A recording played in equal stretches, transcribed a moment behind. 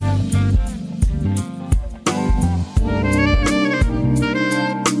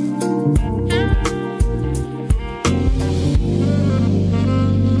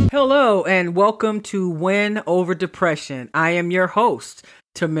Hello and welcome to Win Over Depression. I am your host,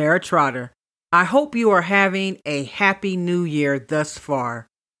 Tamara Trotter. I hope you are having a happy new year thus far.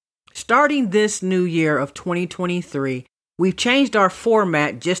 Starting this new year of 2023, we've changed our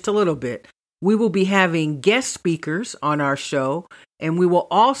format just a little bit. We will be having guest speakers on our show, and we will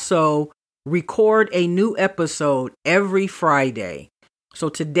also record a new episode every Friday. So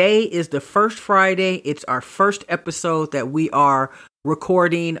today is the first Friday. It's our first episode that we are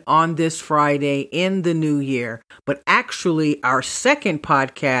recording on this Friday in the new year, but actually our second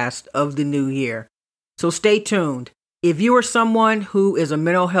podcast of the new year. So stay tuned. If you are someone who is a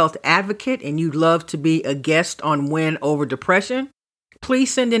mental health advocate and you'd love to be a guest on Win Over Depression,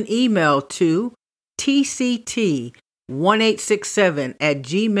 please send an email to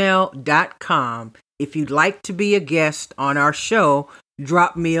tct1867@gmail.com. If you'd like to be a guest on our show,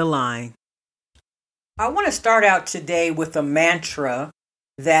 drop me a line. I want to start out today with a mantra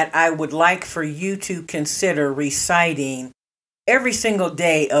that I would like for you to consider reciting every single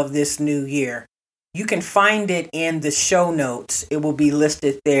day of this new year. You can find it in the show notes. It will be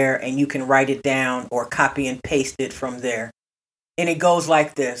listed there and you can write it down or copy and paste it from there. And it goes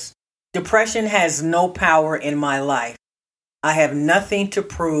like this. Depression has no power in my life. I have nothing to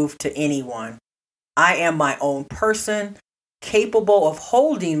prove to anyone. I am my own person, capable of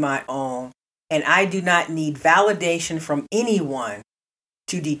holding my own, and I do not need validation from anyone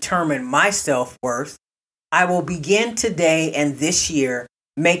to determine my self-worth. I will begin today and this year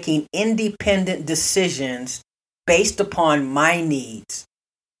making independent decisions based upon my needs.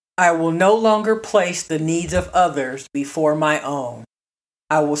 I will no longer place the needs of others before my own.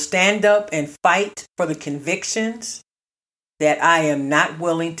 I will stand up and fight for the convictions that I am not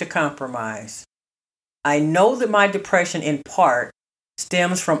willing to compromise. I know that my depression in part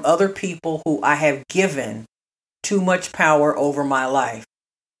stems from other people who I have given too much power over my life.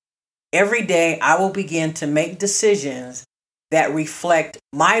 Every day I will begin to make decisions that reflect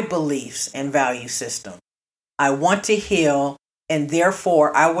my beliefs and value system. I want to heal, and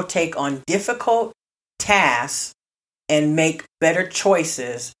therefore I will take on difficult tasks and make better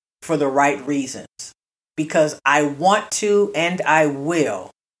choices for the right reasons. Because I want to and I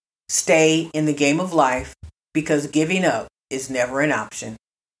will stay in the game of life, because giving up is never an option.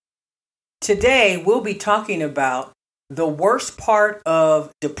 Today, we'll be talking about the worst part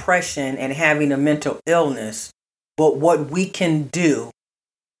of depression and having a mental illness, but what we can do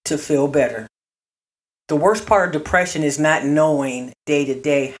to feel better. The worst part of depression is not knowing day to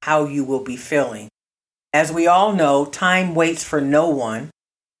day how you will be feeling. As we all know, time waits for no one,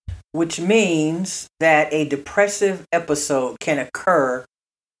 which means that a depressive episode can occur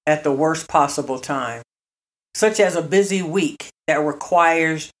at the worst possible time, such as a busy week that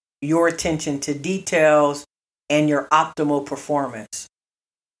requires your attention to details and your optimal performance.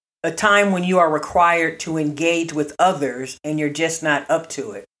 A time when you are required to engage with others and you're just not up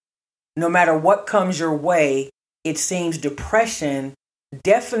to it. No matter what comes your way, it seems depression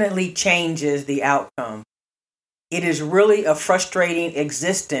definitely changes the outcome. It is really a frustrating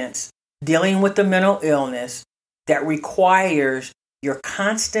existence dealing with the mental illness that requires your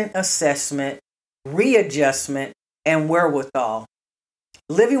constant assessment, readjustment, and wherewithal.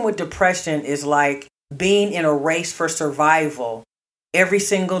 Living with depression is like being in a race for survival every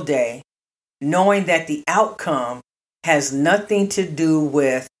single day, knowing that the outcome has nothing to do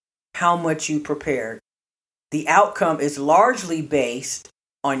with how much you prepared. The outcome is largely based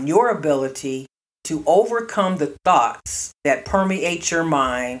on your ability to overcome the thoughts that permeate your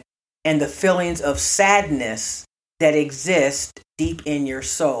mind and the feelings of sadness that exist deep in your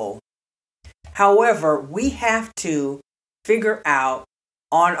soul. However, we have to figure out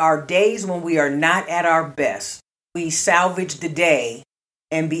on our days when we are not at our best, we salvage the day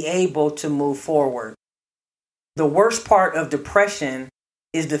and be able to move forward. The worst part of depression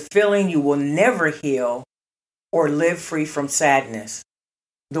is the feeling you will never heal or live free from sadness.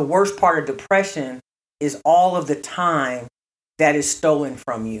 The worst part of depression is all of the time that is stolen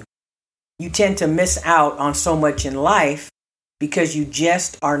from you. You tend to miss out on so much in life because you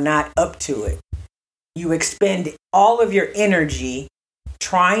just are not up to it. You expend all of your energy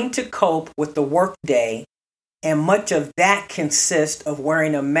trying to cope with the workday, and much of that consists of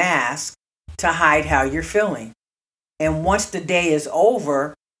wearing a mask to hide how you're feeling. And once the day is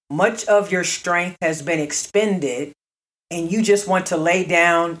over, much of your strength has been expended, and you just want to lay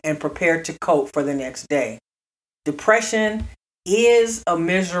down and prepare to cope for the next day. Depression is a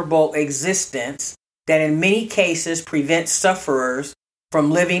miserable existence that in many cases prevents sufferers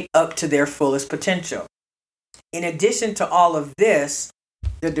from living up to their fullest potential. In addition to all of this,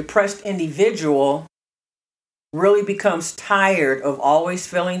 the depressed individual really becomes tired of always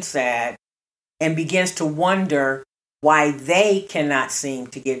feeling sad and begins to wonder why they cannot seem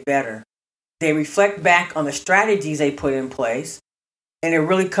to get better. They reflect back on the strategies they put in place, and it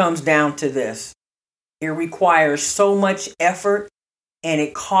really comes down to this. It requires so much effort and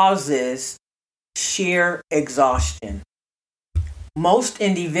it causes sheer exhaustion. Most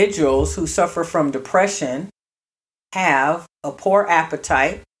individuals who suffer from depression have a poor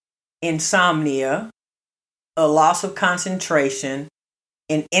appetite, insomnia, a loss of concentration,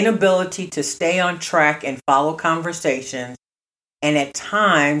 an inability to stay on track and follow conversations, and at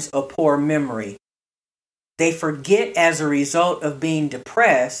times a poor memory. They forget as a result of being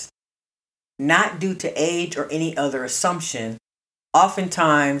depressed, not due to age or any other assumption.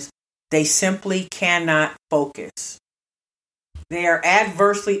 Oftentimes, they simply cannot focus. They are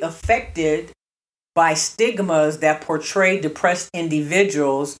adversely affected by stigmas that portray depressed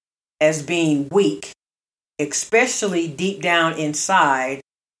individuals as being weak, especially deep down inside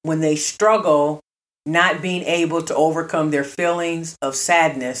when they struggle not being able to overcome their feelings of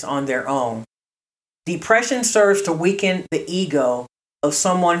sadness on their own. Depression serves to weaken the ego of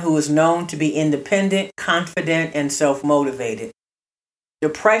someone who is known to be independent, confident, and self-motivated.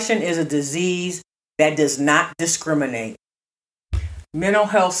 Depression is a disease that does not discriminate. Mental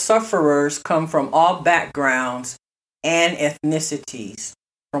health sufferers come from all backgrounds and ethnicities,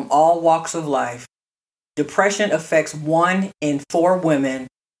 from all walks of life. Depression affects 1 in 4 women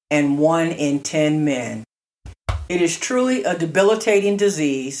and 1 in 10 men. It is truly a debilitating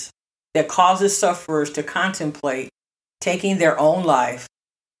disease that causes sufferers to contemplate taking their own life,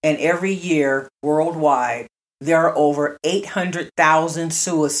 and every year worldwide there are over 800,000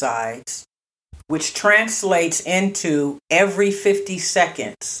 suicides, which translates into every 50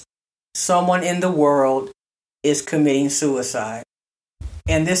 seconds someone in the world is committing suicide.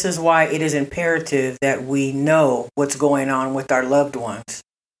 And this is why it is imperative that we know what's going on with our loved ones.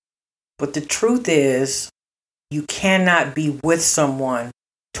 But the truth is, you cannot be with someone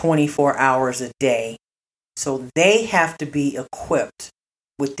 24 hours a day. So they have to be equipped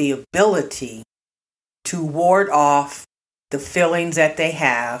with the ability to ward off the feelings that they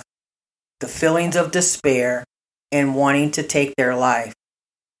have, the feelings of despair, and wanting to take their life.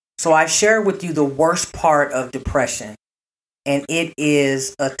 So I share with you the worst part of depression, and it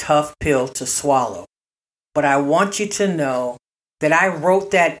is a tough pill to swallow. But I want you to know that I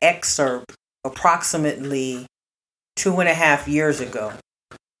wrote that excerpt approximately 2.5 years ago.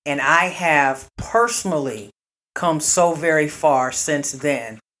 And I have personally come so very far since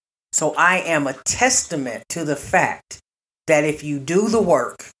then. So I am a testament to the fact that if you do the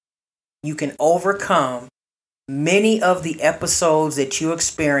work, you can overcome many of the episodes that you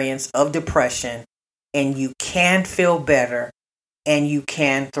experience of depression, and you can feel better and you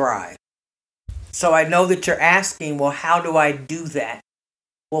can thrive. So I know that you're asking, well, how do I do that?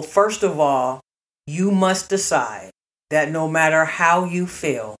 Well, first of all, you must decide that no matter how you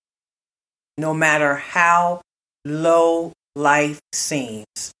feel, no matter how low life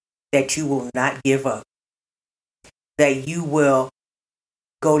seems, that you will not give up, that you will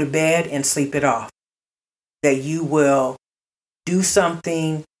go to bed and sleep it off, that you will do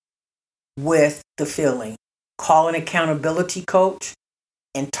something with the feeling, call an accountability coach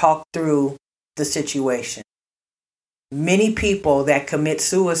and talk through the situation. Many people that commit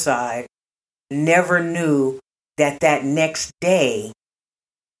suicide never knew that that next day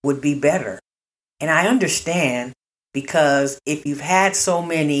would be better. And I understand, because if you've had so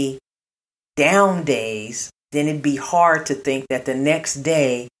many down days, then it'd be hard to think that the next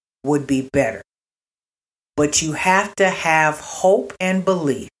day would be better. But you have to have hope and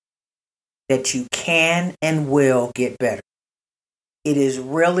belief that you can and will get better. It is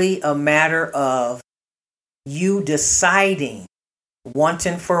really a matter of you deciding once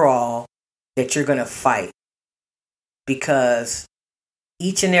and for all that you're going to fight. Because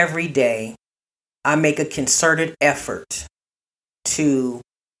each and every day, I make a concerted effort to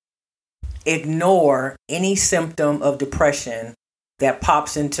ignore any symptom of depression that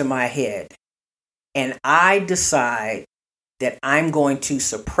pops into my head. And I decide that I'm going to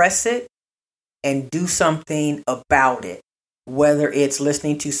suppress it and do something about it. Whether it's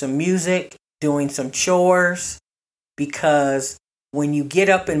listening to some music, doing some chores, because when you get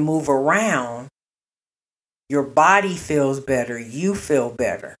up and move around, your body feels better, you feel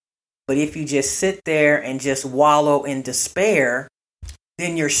better. But if you just sit there and just wallow in despair,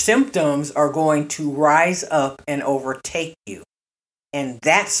 then your symptoms are going to rise up and overtake you. And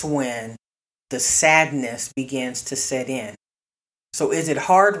that's when the sadness begins to set in. So is it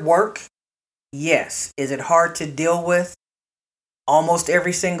hard work? Yes. Is it hard to deal with almost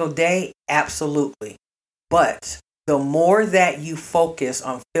every single day? Absolutely. But the more that you focus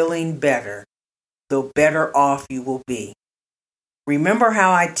on feeling better, the better off you will be. Remember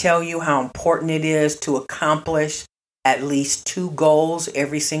how I tell you how important it is to accomplish at least 2 goals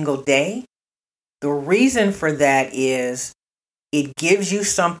every single day? The reason for that is it gives you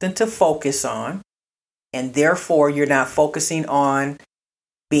something to focus on, and therefore you're not focusing on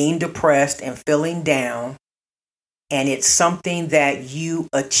being depressed and feeling down, and it's something that you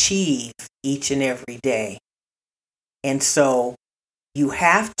achieve each and every day. And so you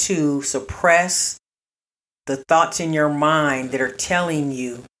have to suppress the thoughts in your mind that are telling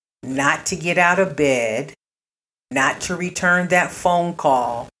you not to get out of bed, not to return that phone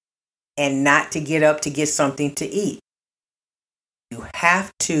call, and not to get up to get something to eat. You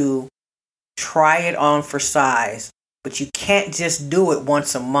have to try it on for size, but you can't just do it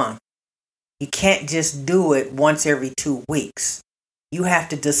once a month. You can't just do it once every 2 weeks. You have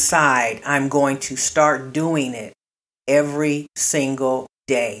to decide, I'm going to start doing it every single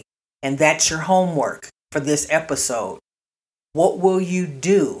day. And that's your homework for this episode. What will you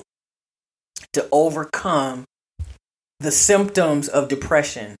do to overcome the symptoms of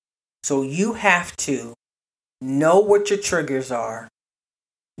depression? So you have to know what your triggers are,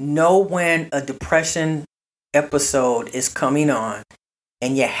 know when a depression episode is coming on,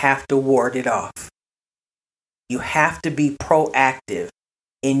 and you have to ward it off. You have to be proactive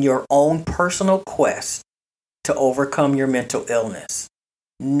in your own personal quest to overcome your mental illness.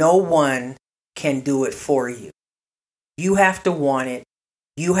 No one can do it for you. You have to want it.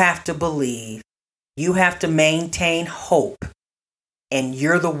 You have to believe. You have to maintain hope. And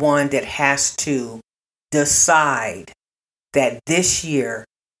you're the one that has to decide that this year,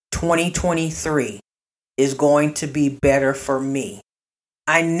 2023, is going to be better for me.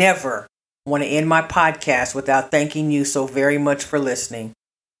 I never want to end my podcast without thanking you so very much for listening.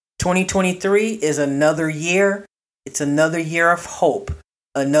 2023 is another year. It's another year of hope,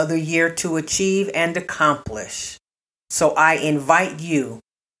 another year to achieve and accomplish. So I invite you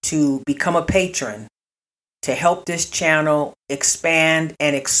to become a patron to help this channel expand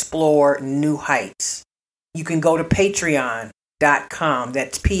and explore new heights. You can go to patreon.com.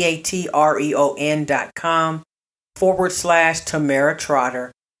 That's patreon.com/Tamara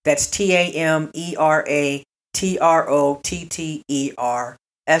Trotter. That's TAMERATROTTER.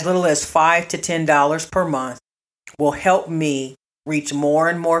 As little as $5 to $10 per month will help me reach more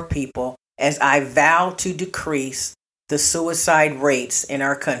and more people as I vow to decrease the suicide rates in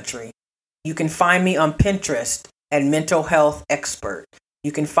our country. You can find me on Pinterest at Mental Health Expert.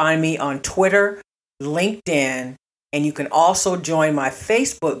 You can find me on Twitter, LinkedIn, and you can also join my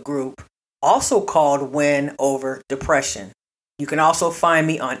Facebook group, also called Win Over Depression. You can also find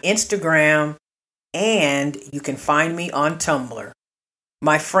me on Instagram, and you can find me on Tumblr.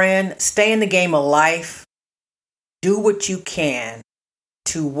 My friend, stay in the game of life. Do what you can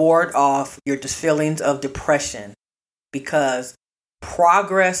to ward off your feelings of depression, because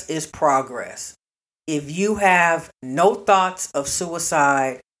progress is progress. If you have no thoughts of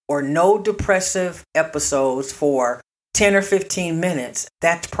suicide or no depressive episodes for 10 or 15 minutes,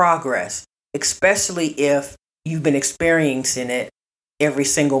 that's progress, especially if you've been experiencing it every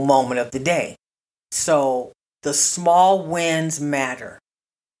single moment of the day. So the small wins matter.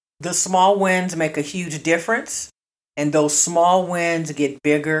 The small wins make a huge difference, and those small wins get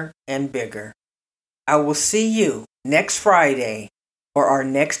bigger and bigger. I will see you next Friday for our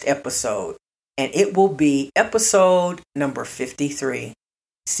next episode, and it will be episode number 53.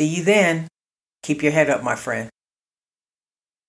 See you then. Keep your head up, my friend.